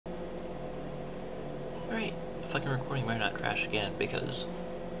Alright, the fucking recording might not crash again, because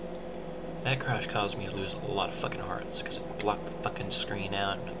that crash caused me to lose a lot of fucking hearts, because it blocked the fucking screen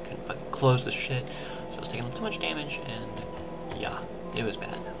out, and I couldn't fucking close the shit, so I was taking too much damage, and yeah, it was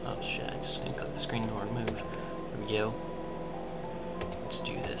bad. Oh shit, I just didn't click the screen or move. There we go. Let's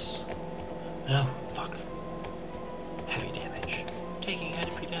do this. No, fuck. Heavy damage. Taking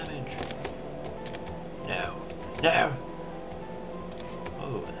heavy damage. No. No!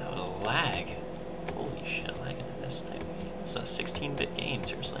 Oh, that was a lag. Holy shit, lagging in this type of game. This is a 16-bit game,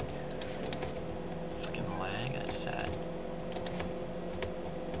 seriously. Fucking lag, that's sad.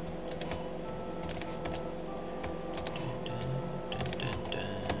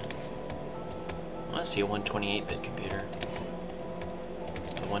 I want to see a 128-bit computer.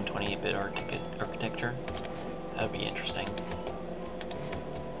 A 128-bit architecture. That would be interesting.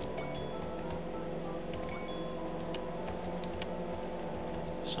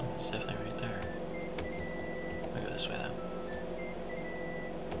 Something's definitely right there. I'll go this way though.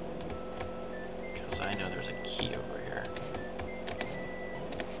 Because I know there's a key over here.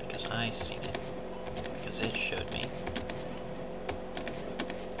 Because I seen it. Because it showed me.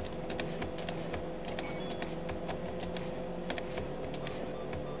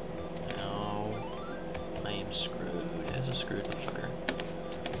 No. I am screwed as a screwed motherfucker.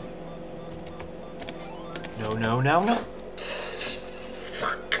 No, no, no, no!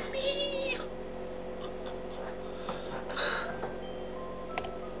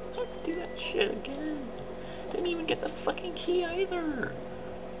 Do that shit again. Didn't even get the fucking key either.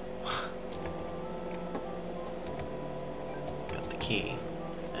 Got the key.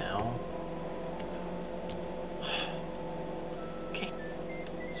 Now. Okay.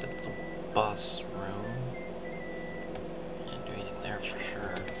 Is that the boss room? Can't do anything there for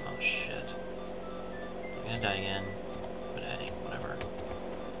sure. Oh shit. I'm gonna die again. But hey, whatever.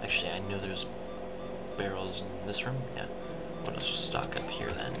 Actually, I know there's barrels in this room. Yeah. What is stock up here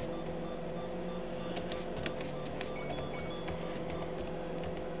then?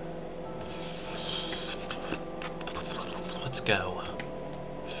 Let's go.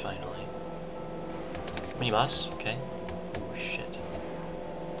 Finally. Mini boss, okay. Oh shit.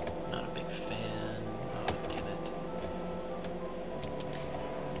 Not a big fan. Oh damn it.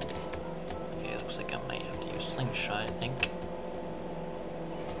 Okay, looks like I might have to use slingshot, I think.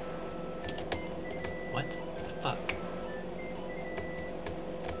 What the fuck?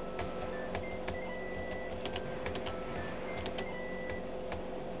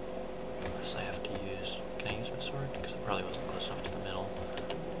 I have to use. Can I use my sword? Because it probably wasn't close enough to the middle.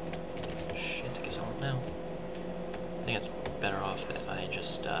 Shit, I guess I won't know. I think it's better off that I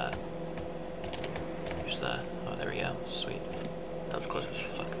just use the. Oh, there we go. Sweet. That was close as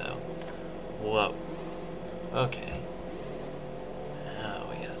fuck though. Whoa. Okay. Oh,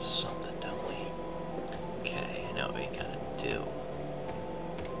 we got something, don't we? Okay, I know what we gotta do.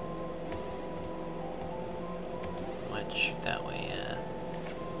 Might shoot that way, yeah.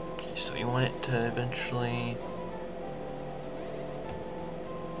 So you want it to eventually...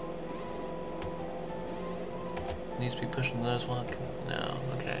 needs to be pushing those one? No,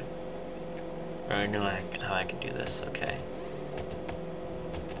 okay. I already knew how I could do this, okay.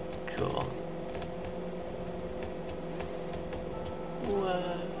 Cool.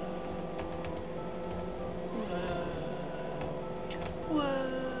 Whoa. Whoa. Whoa.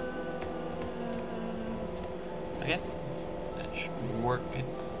 Okay. That should work, I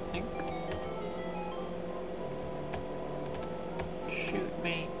think. Shoot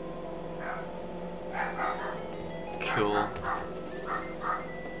me. Cool.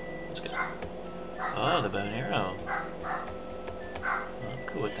 Let's go. Oh, the bow and arrow. Oh, I'm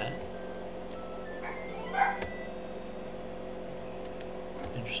cool with that.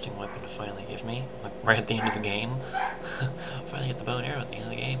 Interesting weapon to finally give me. Like right at the end of the game. Finally get the bow and arrow at the end of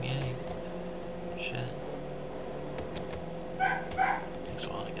the game, yay. Shit. Takes a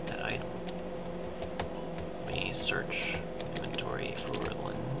while to get that item. Let me search inventory for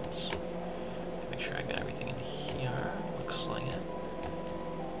lens. Make sure I got everything in here. Looks like it.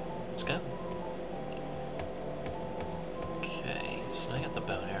 Let's go. Okay, so I got the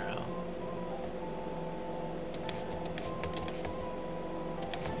bow and arrow.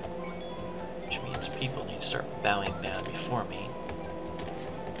 Which means people need to start bowing down before me,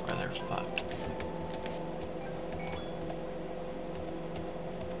 or they're fucked.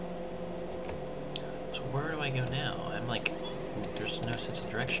 So where do I go now? I'm like, there's no sense of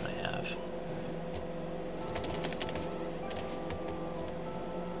direction I have.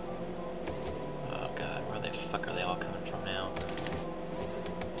 Oh god, where the fuck are they all coming from now?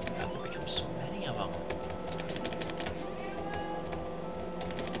 God, there become so many of them.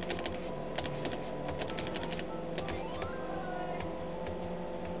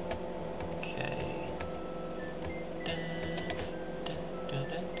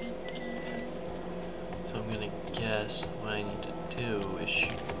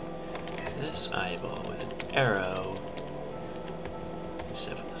 shoot this eyeball with an arrow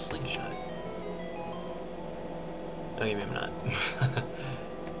instead of the slingshot. Okay, maybe not.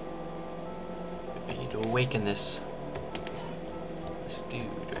 We need to awaken this dude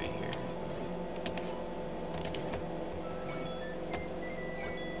right here.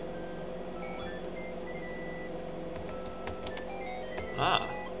 Ah.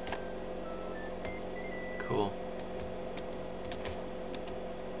 Cool.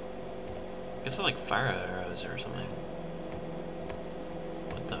 I guess they're like fire arrows or something.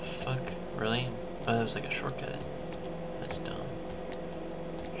 What the fuck? Really? Oh, that was like a shortcut. That's dumb.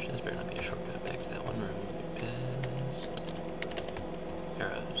 Shit, this better not be a shortcut back to that one room. Be pissed.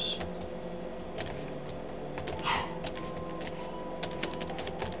 Arrows.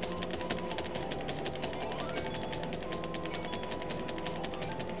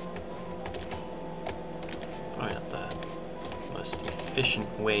 Probably not the most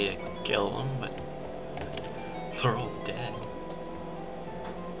efficient way to kill them, but they're all dead.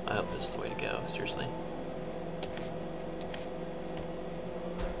 I hope this is the way to go, seriously.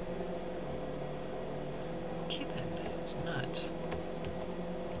 Okay then, it's not.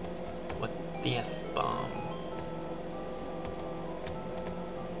 What the F-bomb?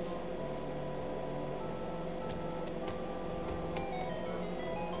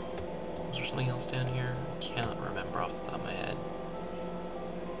 Was there something else down here? I cannot remember off the top of my head.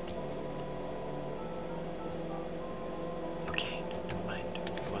 Okay, never mind.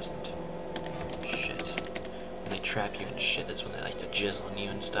 It wasn't. Shit. When they trap you and shit, that's when they like to jizz on you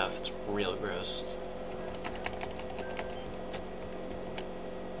and stuff. It's real gross.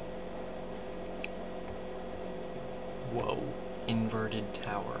 Whoa. Inverted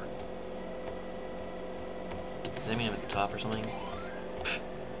tower. Does that mean I'm at the top or something? I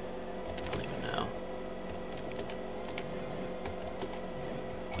don't even know.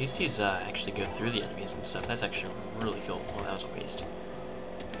 These actually go through the enemies and stuff. That's actually really cool. Well, that was a waste.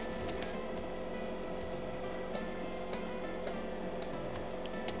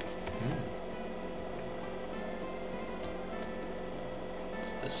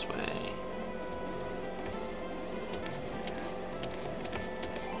 It's this way.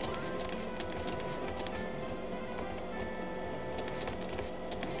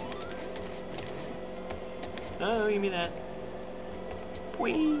 Oh, give me that.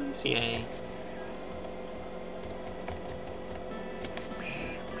 Please, yay.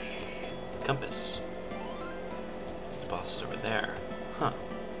 Compass. The boss is over there. Huh.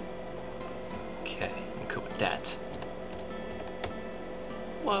 Okay, I'm cool with that.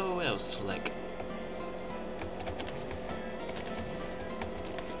 Whoa, that was slick.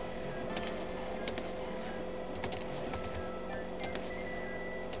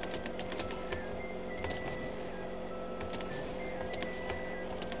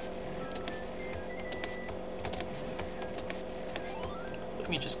 Let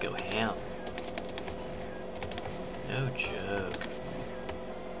me just go ham. No joke.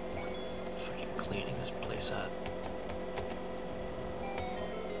 Fucking cleaning this place up.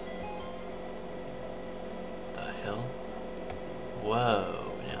 The hell?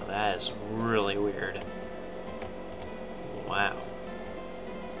 Whoa, now that is really weird. Wow.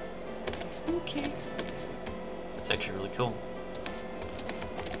 Okay. That's actually really cool.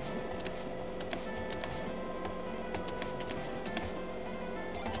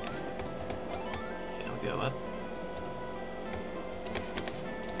 Go up.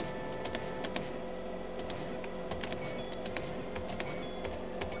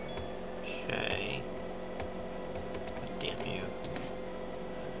 Okay. God damn you.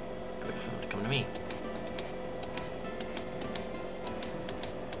 Wait for them to come to me.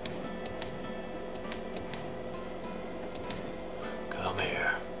 Come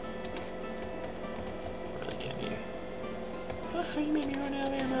here. Really damn you. Oh, you made me run out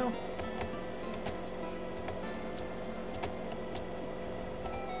of ammo.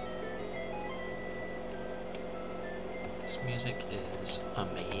 This music is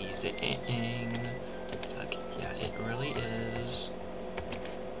amazing. Fuck yeah, it really is.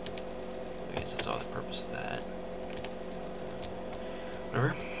 I guess that's all the purpose of that.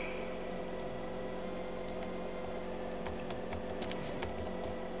 Whatever.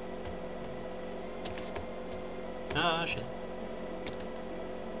 Oh shit.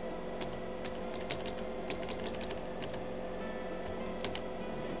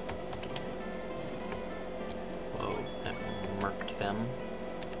 Murked them.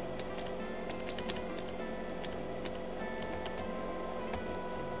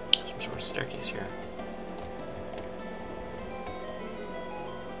 Some sort of staircase here.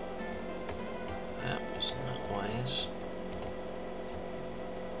 That was not wise.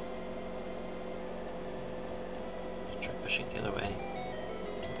 pushing the other way.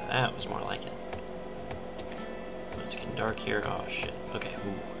 That was more like it. Oh, it's getting dark here. Oh shit. Okay.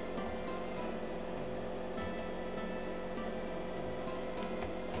 Ooh.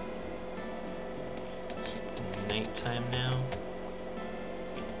 So it's nighttime now.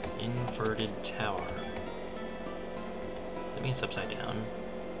 Inverted tower. That means upside down.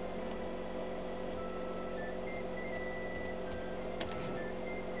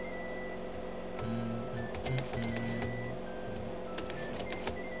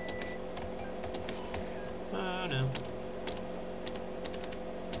 Oh no.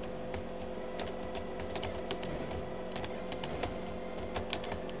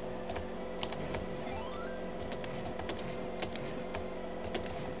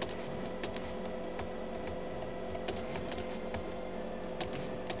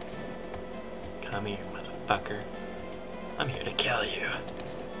 Come here, motherfucker. I'm here to kill you.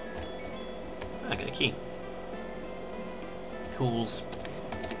 I got a key. Cools.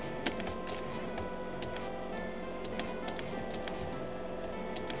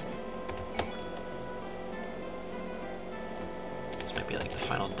 This might be like the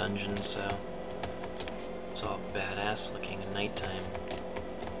final dungeon, so it's all badass looking at nighttime.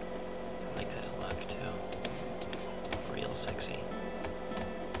 I like that look too. Real sexy.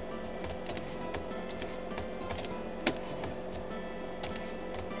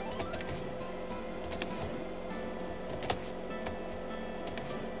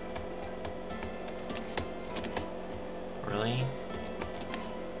 Really?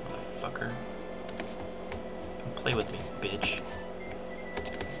 Motherfucker. Come play with me, bitch.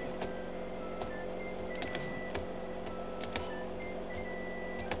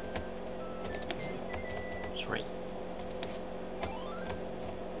 That's right. Oh,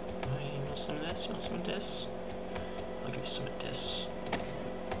 you want some of this? You want some of this? I'll give you some of this.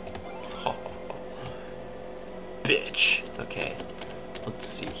 Oh, bitch. Okay. Let's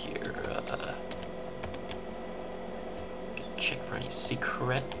see here. Check for any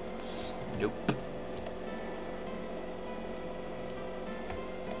secrets. Nope.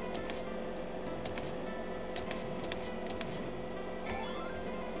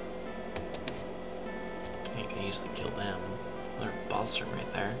 I can easily kill them. Another boss room right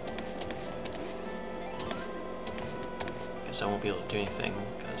there. Guess I won't be able to do anything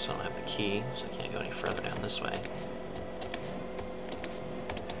because I don't have the key, so I can't go any further down this way.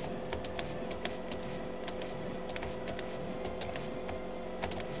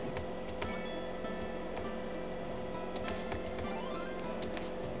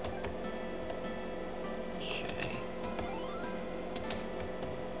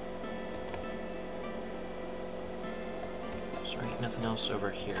 Nothing else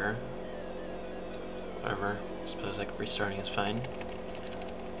over here. However, I suppose like restarting is fine.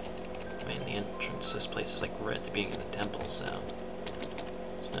 I mean, the entrance to this place is like right at the beginning of the temple, so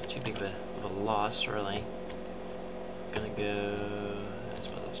it's not too big of a loss, really. I'm gonna go. I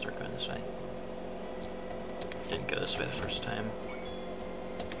suppose I'll start going this way. Didn't go this way the first time.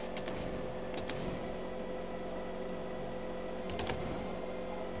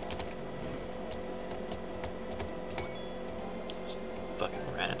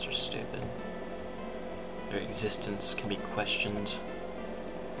 Fucking rats are stupid. Their existence can be questioned.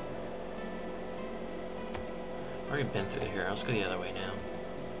 I've already been through here. Let's go the other way now.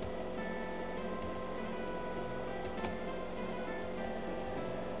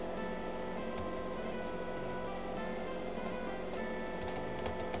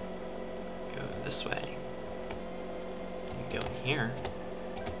 Go this way. And go in here.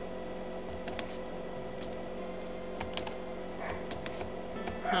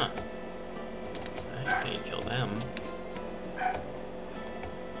 Huh. How do you kill them?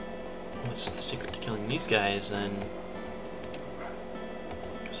 What's the secret to killing these guys, then?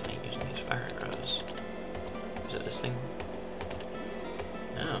 Guess I ain't using these fire arrows. Is it this thing?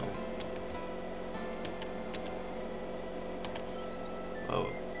 No. Whoa.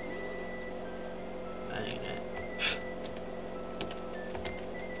 That ain't it.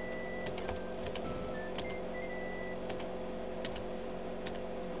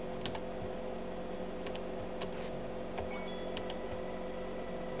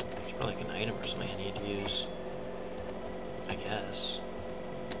 Like an item or something I need to use, I guess.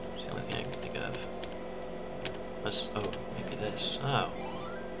 It's the only thing I can think of. Unless, oh, maybe this. Oh.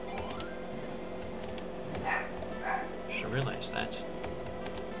 Should have realized that.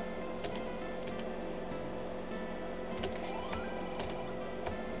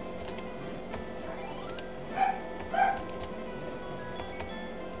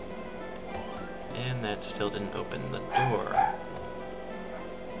 And that still didn't open the door.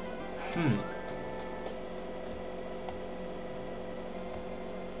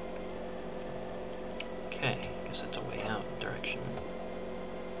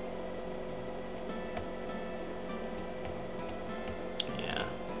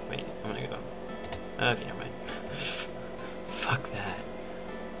 Okay, never mind. Fuck that.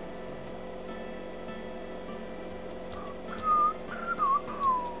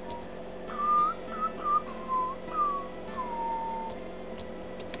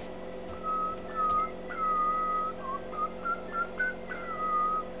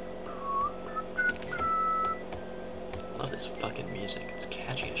 I love this fucking music. It's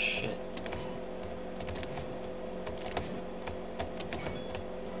catchy as shit.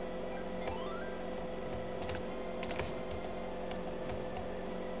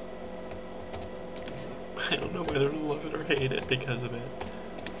 I don't know whether to love it or hate it because of it.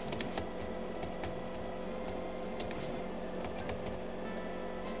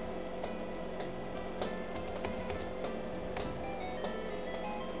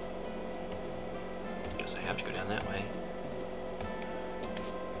 Guess I have to go down that way.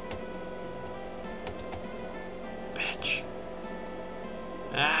 Bitch.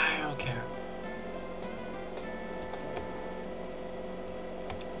 Ah, I don't care.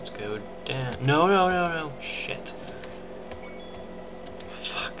 Let's go down. No, no, no, no. Shit.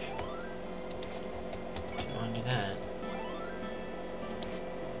 Fuck. Didn't want to do that.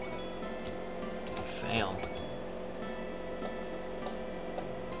 Fail.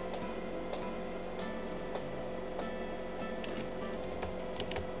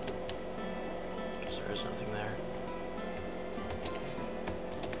 Guess there is nothing there.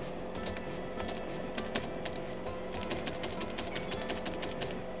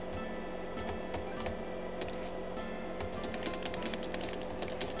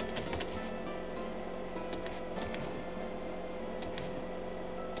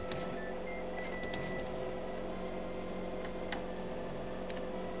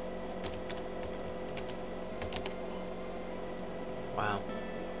 Wow.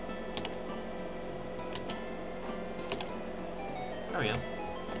 There we go.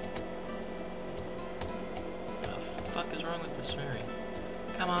 The fuck is wrong with this fairy?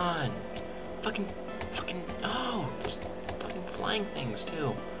 Come on! Fucking, oh! Those fucking flying things,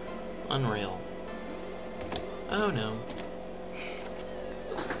 too. Unreal. Oh no.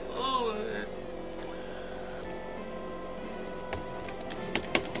 Oh,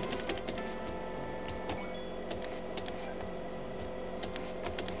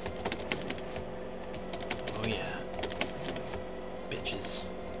 oh yeah. Bitches.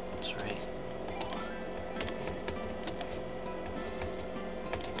 That's right.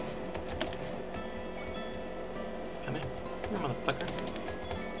 Come here. Come here, motherfucker.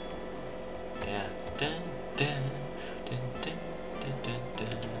 Yeah. Dun, dun, dun, dun, dun, dun,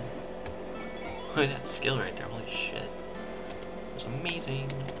 dun. Look at that skill right there. Holy shit. It was amazing.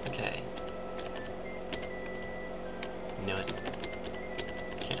 Okay. Knew it.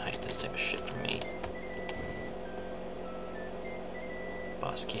 Can't hide this type of shit from me.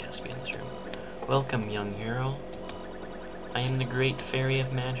 Boss key has to be in this room. Welcome, young hero. I am the great fairy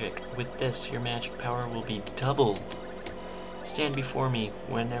of magic. With this, your magic power will be doubled. Stand before me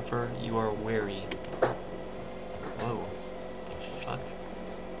whenever you are weary. Whoa. The fuck?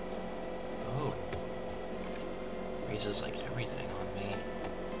 Oh. Raises like everything on me.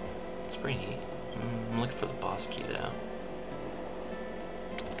 It's pretty neat. I'm looking for the boss key though.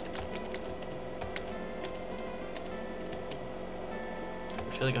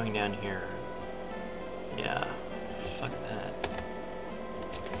 I feel like going down here. Yeah. Fuck that.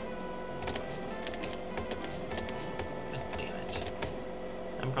 God damn it.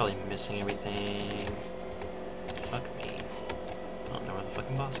 I'm probably missing everything. Fuck me. I don't know where the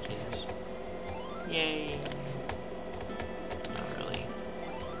fucking boss key is. Yay! Not really.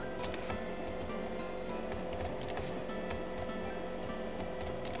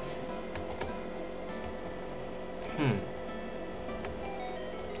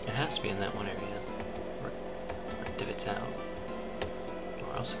 It has to be in that one area. Where it divots out.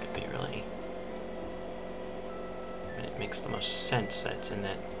 Or else it could be, really. I mean, it makes the most sense that it's in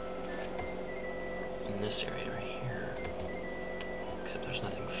that... in this area right here. Except there's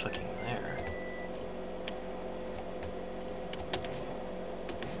nothing fucking there.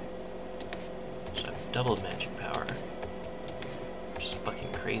 So I've doubled magic power. Which is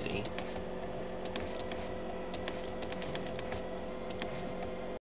fucking crazy.